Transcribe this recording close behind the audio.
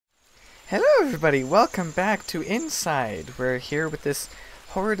Hello everybody, welcome back to Inside. We're here with this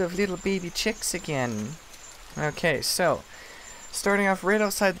horde of little baby chicks again. Okay, so, starting off right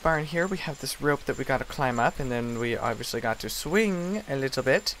outside the barn here, we have this rope that we gotta climb up, and then we obviously got to swing a little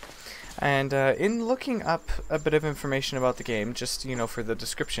bit. And in looking up a bit of information about the game, just, you know, for the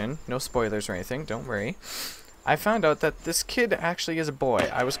description, no spoilers or anything, don't worry, I found out that this kid actually is a boy.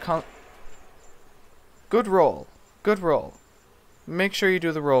 I was Good roll. Good roll. Make sure you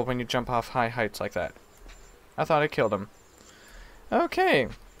do the roll when you jump off high heights like that. I thought I killed him. Okay.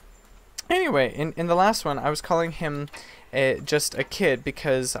 Anyway, in the last one, I was calling him just a kid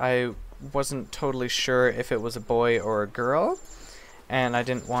because I wasn't totally sure if it was a boy or a girl. And I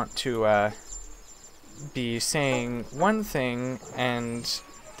didn't want to be saying one thing and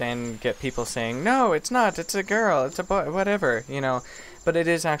then get people saying, no, it's not, it's a girl, it's a boy, whatever, you know. But it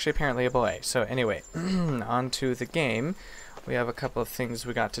is actually apparently a boy. So anyway, on to the game. We have a couple of things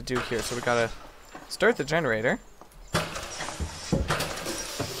we got to do here. So we gotta start the generator.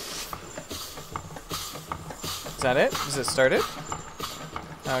 Is that it? Is it started?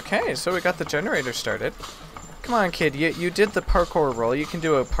 Okay, so we got the generator started. Come on, kid. You did the parkour roll. You can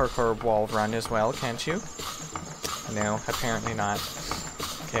do a parkour wall run as well, can't you? No, apparently not.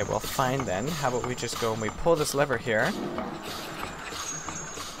 Okay, well, fine then. How about we just go and we pull this lever here.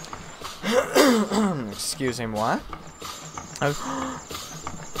 Excusez-moi.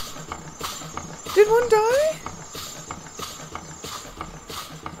 Did one die?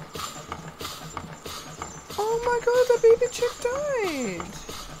 Oh my god, the baby chick died.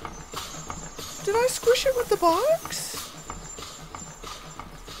 Did I squish it with the box?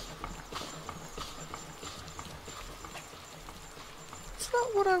 It's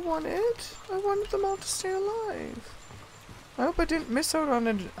not what I wanted. I wanted them all to stay alive. I hope I didn't miss out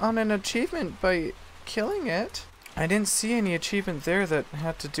on an achievement by killing it. I didn't see any achievement there that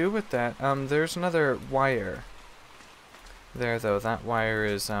had to do with that. There's another wire. There though, that wire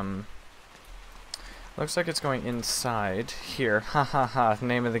is, looks like it's going inside. Here, ha ha ha,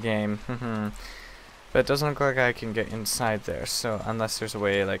 name of the game. But it doesn't look like I can get inside there, so unless there's a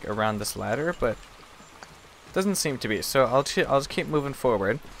way, like, around this ladder, but doesn't seem to be. So I'll just keep moving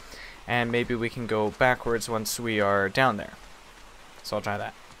forward, and maybe we can go backwards once we are down there. So I'll try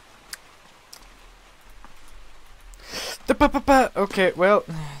that. Okay, well,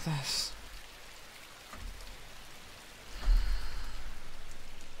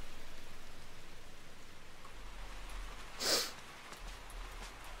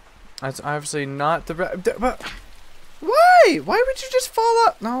 that's obviously not the but why? Why would you just fall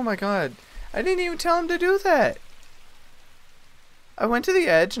up? Oh my god. I didn't even tell him to do that. I went to the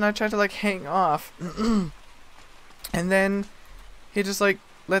edge and I tried to like hang off. And then he just like,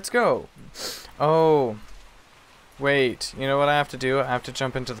 let's go. Oh. Wait, you know what I have to do? I have to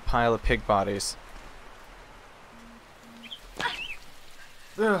jump into the pile of pig bodies.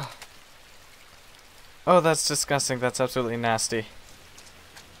 Ugh. Oh, that's disgusting. That's absolutely nasty.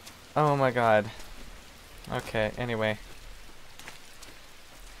 Oh my god. Okay, anyway.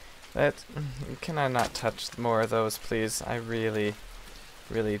 Can I not touch more of those, please? I really,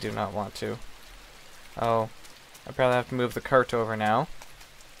 really do not want to. Oh. I probably have to move the cart over now.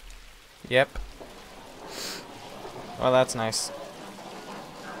 Yep. Well, that's nice.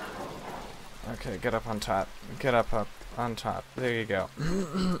 Okay, get up on top. Get up on top. There you go.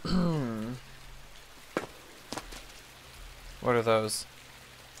 What are those?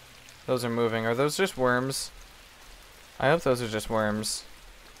 Those are moving. Are those just worms? I hope those are just worms.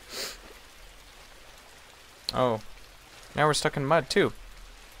 Oh. Now we're stuck in mud, too.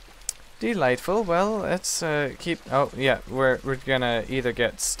 Delightful. Well, let's keep... Oh, yeah. We're gonna either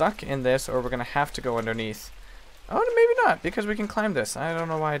get stuck in this or we're gonna have to go underneath. Oh, maybe not, because we can climb this. I don't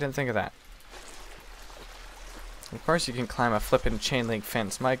know why I didn't think of that. Of course you can climb a flippin' chain link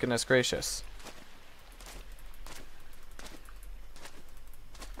fence. My goodness gracious.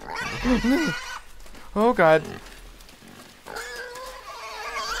 Oh god.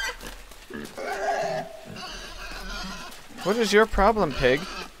 What is your problem, pig?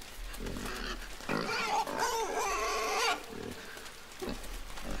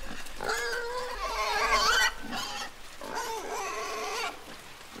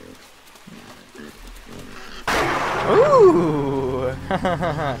 Ooh!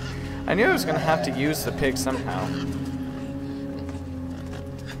 I knew I was gonna have to use the pig somehow.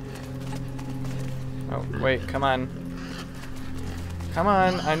 Oh, wait, come on. Come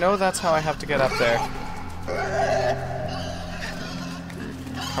on, I know that's how I have to get up there.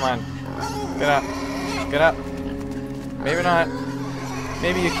 Come on. Get up. Get up. Maybe not.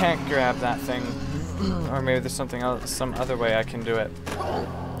 Maybe you can't grab that thing. Or maybe there's something else, some other way I can do it.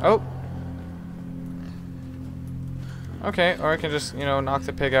 Oh! Okay, or I can just, you know, knock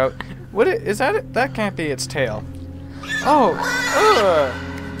the pig out. What is that? That can't be its tail. Oh! Ugh!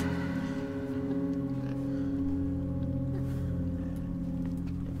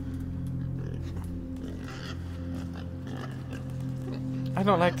 I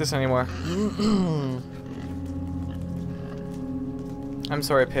don't like this anymore. I'm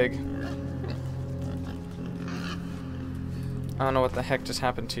sorry, pig. I don't know what the heck just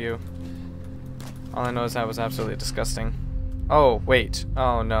happened to you. All I know is that was absolutely disgusting. Oh, wait.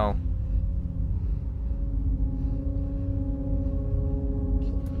 Oh, no.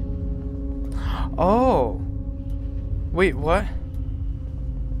 Oh! Wait, what?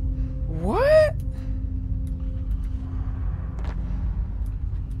 What?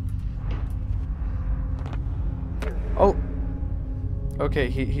 Oh! Okay,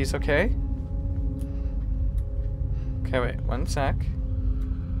 he's okay? Okay, wait, one sec.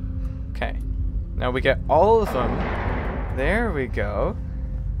 Okay. Now we get all of them. There we go.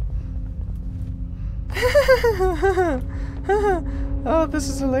 Oh, this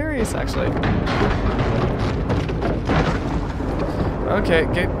is hilarious, actually. Okay,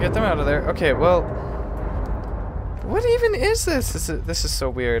 get them out of there. Okay, well, what even is this? This is so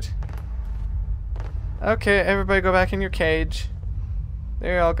weird. Okay, everybody go back in your cage.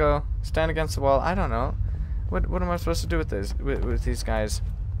 There you all go. Stand against the wall. I don't know. What am I supposed to do with this? With these guys?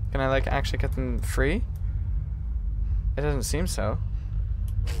 Can I, like, actually get them free? It doesn't seem so.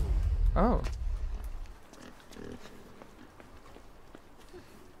 Oh.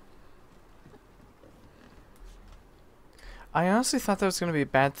 I honestly thought that was going to be a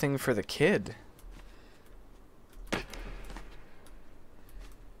bad thing for the kid.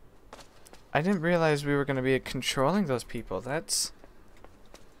 I didn't realize we were going to be controlling those people. That's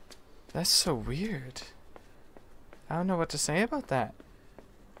so weird. I don't know what to say about that.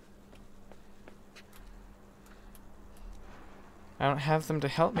 I don't have them to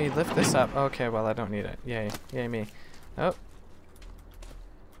help me lift this up. Okay, well, I don't need it. Yay. Yay me. Oh.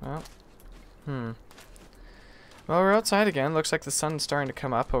 Well. Well, we're outside again. Looks like the sun's starting to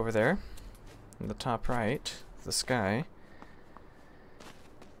come up over there. In the top right. The sky.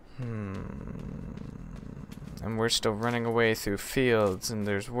 And we're still running away through fields, and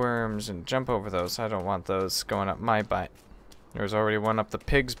there's worms, and jump over those. I don't want those going up my butt. There's already one up the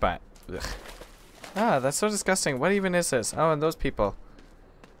pig's butt. Ugh. Ah, that's so disgusting. What even is this? Oh, and those people.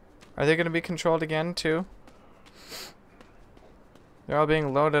 Are they going to be controlled again, too? They're all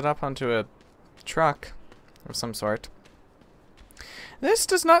being loaded up onto a truck of some sort. This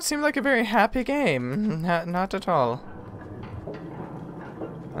does not seem like a very happy game. Not at all.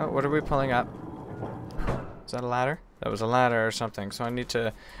 Oh, what are we pulling up? Is that a ladder? That was a ladder or something. So I need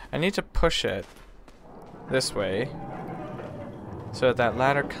to push it this way so that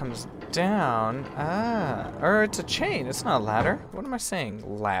ladder comes down. Ah, or it's a chain. It's not a ladder. What am I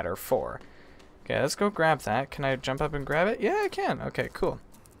saying ladder for? Okay, let's go grab that. Can I jump up and grab it? Yeah, I can. Okay, cool.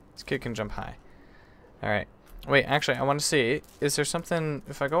 This kid can jump high. All right. Wait, actually, I want to see. Is there something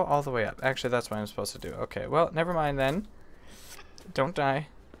if I go all the way up? Actually, that's what I'm supposed to do. Okay, well, never mind then. Don't die,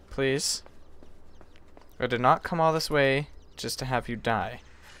 please. I did not come all this way just to have you die.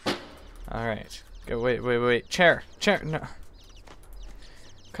 Alright. Go, wait. Chair! No.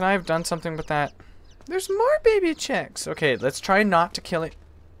 Can I have done something with that? There's more baby chicks! Okay, let's try not to kill it.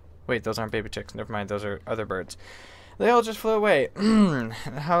 Wait, those aren't baby chicks. Never mind, those are other birds. They all just flew away.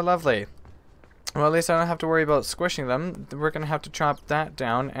 How lovely. Well, at least I don't have to worry about squishing them. We're going to have to chop that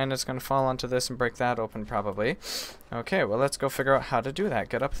down, and it's going to fall onto this and break that open, probably. Okay, well, let's go figure out how to do that.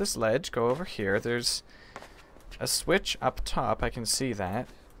 Get up this ledge, go over here. There's a switch up top. I can see that.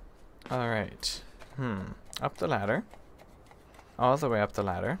 Alright. Up the ladder. All the way up the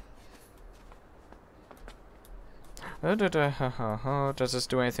ladder. Does this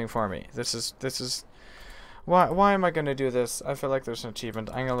do anything for me? This is... Why am I going to do this? I feel like there's an achievement.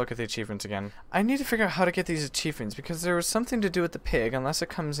 I'm going to look at the achievements again. I need to figure out how to get these achievements, because there was something to do with the pig, unless it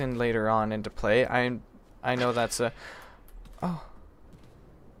comes in later on into play. I know that's a... Oh.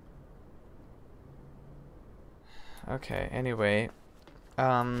 Okay, anyway.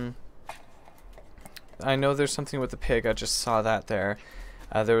 I know there's something with the pig. I just saw that there.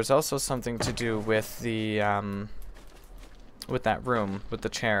 There was also something to do with the, with that room, with the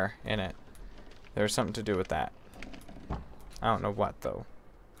chair in it. There's something to do with that. I don't know what, though.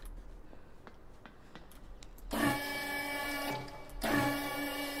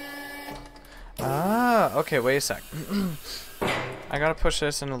 Ah, okay, wait a sec. I gotta push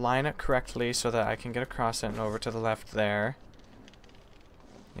this and align it correctly so that I can get across it and over to the left there.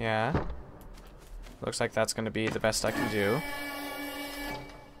 Yeah. Looks like that's gonna be the best I can do.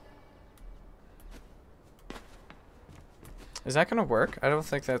 Is that gonna work? I don't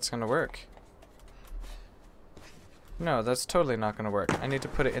think that's gonna work. No, that's totally not gonna work. I need to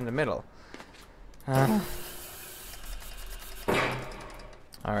put it in the middle.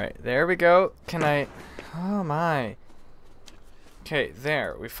 Alright, there we go. Can I... Oh my. Okay,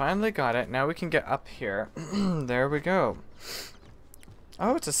 there. We finally got it. Now we can get up here. There we go.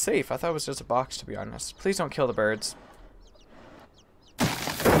 Oh, it's a safe. I thought it was just a box, to be honest. Please don't kill the birds.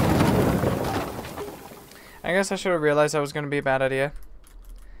 I guess I should have realized that was going to be a bad idea.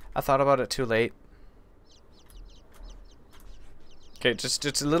 I thought about it too late. Okay,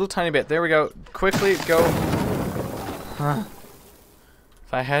 just a little tiny bit. There we go. Quickly, go. Huh.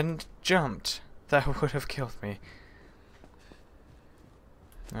 If I hadn't jumped, that would have killed me.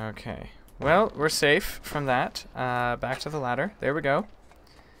 Okay. Well, we're safe from that. Back to the ladder. There we go.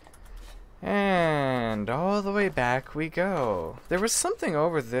 And all the way back we go. There was something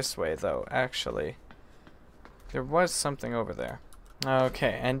over this way, though, actually. There was something over there.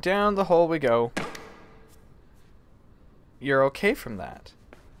 Okay, and down the hole we go. You're okay from that.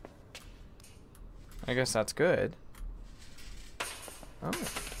 I guess that's good. Oh.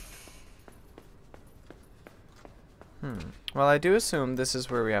 Well, I do assume this is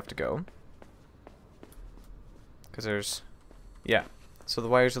where we have to go. Because there's... Yeah. So the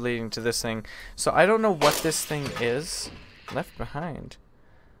wires are leading to this thing. So I don't know what this thing is. Left behind.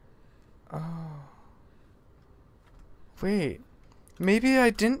 Oh. Wait. Maybe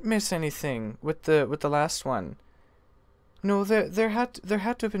I didn't miss anything with the last one. No, there had to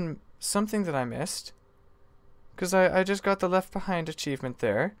have been something that I missed. Because I just got the Left Behind achievement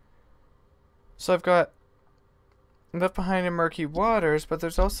there. So I've got Left Behind in Murky Waters, but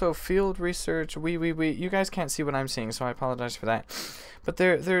there's also Field Research, You guys can't see what I'm seeing, so I apologize for that. But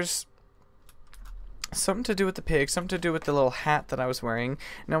there's something to do with the pig, something to do with the little hat that I was wearing.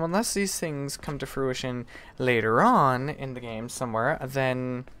 Now, unless these things come to fruition later on in the game somewhere,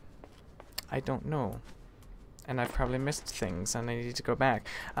 then I don't know. And I've probably missed things, and I need to go back.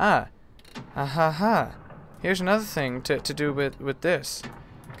 Ah! Ah-ha-ha! Here's another thing to do with this.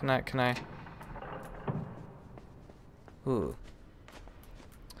 Can I... Ooh.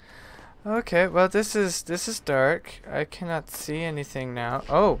 Okay, well this is dark. I cannot see anything now.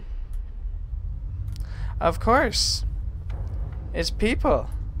 Oh! Of course! It's people!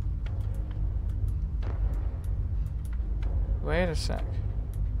 Wait a sec.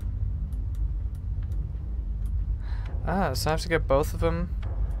 Ah, so I have to get both of them.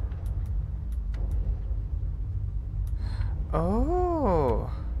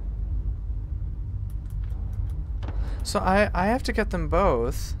 Oh. So I have to get them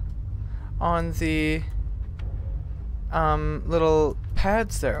both on the little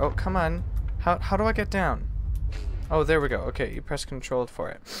pads there. Oh, come on. How do I get down? Oh, there we go. Okay, you press control for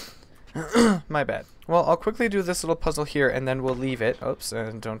it. My bad. Well, I'll quickly do this little puzzle here and then we'll leave it. Oops,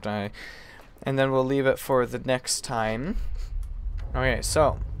 don't die. And then we'll leave it for the next time. Okay,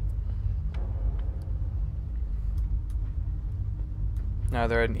 so. Now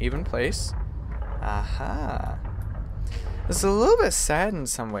they're at an even place. Aha. It's a little bit sad in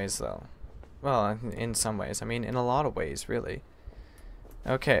some ways, though. Well, in some ways. I mean, in a lot of ways, really.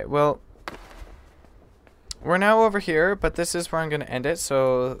 Okay, well. We're now over here, but this is where I'm going to end it,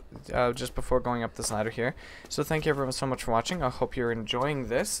 so just before going up this ladder here. So thank you everyone so much for watching. I hope you're enjoying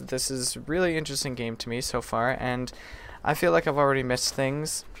this. This is a really interesting game to me so far, and I feel like I've already missed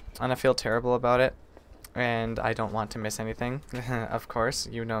things, and I feel terrible about it. And I don't want to miss anything, of course,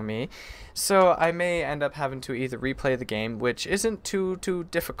 you know me. So I may end up having to either replay the game, which isn't too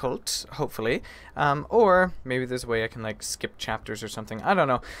difficult, hopefully, or maybe there's a way I can like skip chapters or something. I don't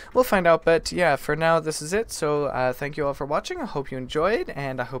know. We'll find out, but yeah, for now this is it. So thank you all for watching. I hope you enjoyed,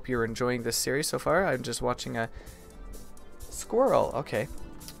 and I hope you're enjoying this series so far. I'm just watching a squirrel. Okay.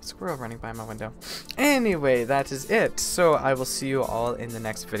 Squirrel running by my window. Anyway, that is it. So I will see you all in the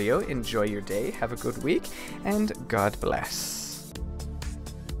next video. Enjoy your day, have a good week, and God bless.